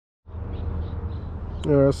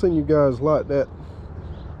I seen you guys like that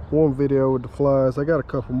one video with the flies. I got a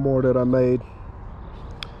couple more that I made.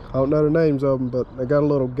 I don't know the names of them, but I got a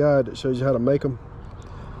little guide that shows you how to make them.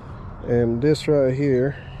 And this right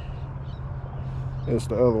here is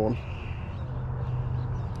the other one.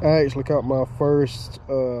 I actually caught my first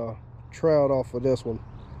trout off of this one,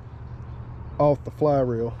 off the fly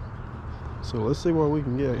reel. So let's see what we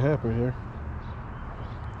can get happen here.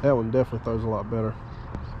 That one definitely throws a lot better.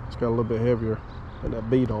 It's got a little bit heavier and that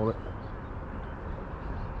bead on it.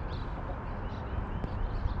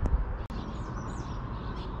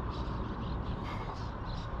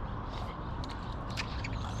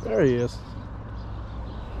 There he is.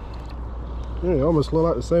 Yeah, he almost looked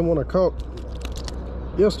like the same one I caught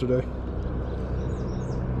yesterday.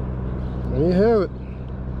 There you have it.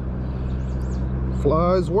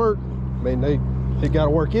 Flies work. I mean, they got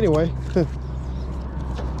to work anyway.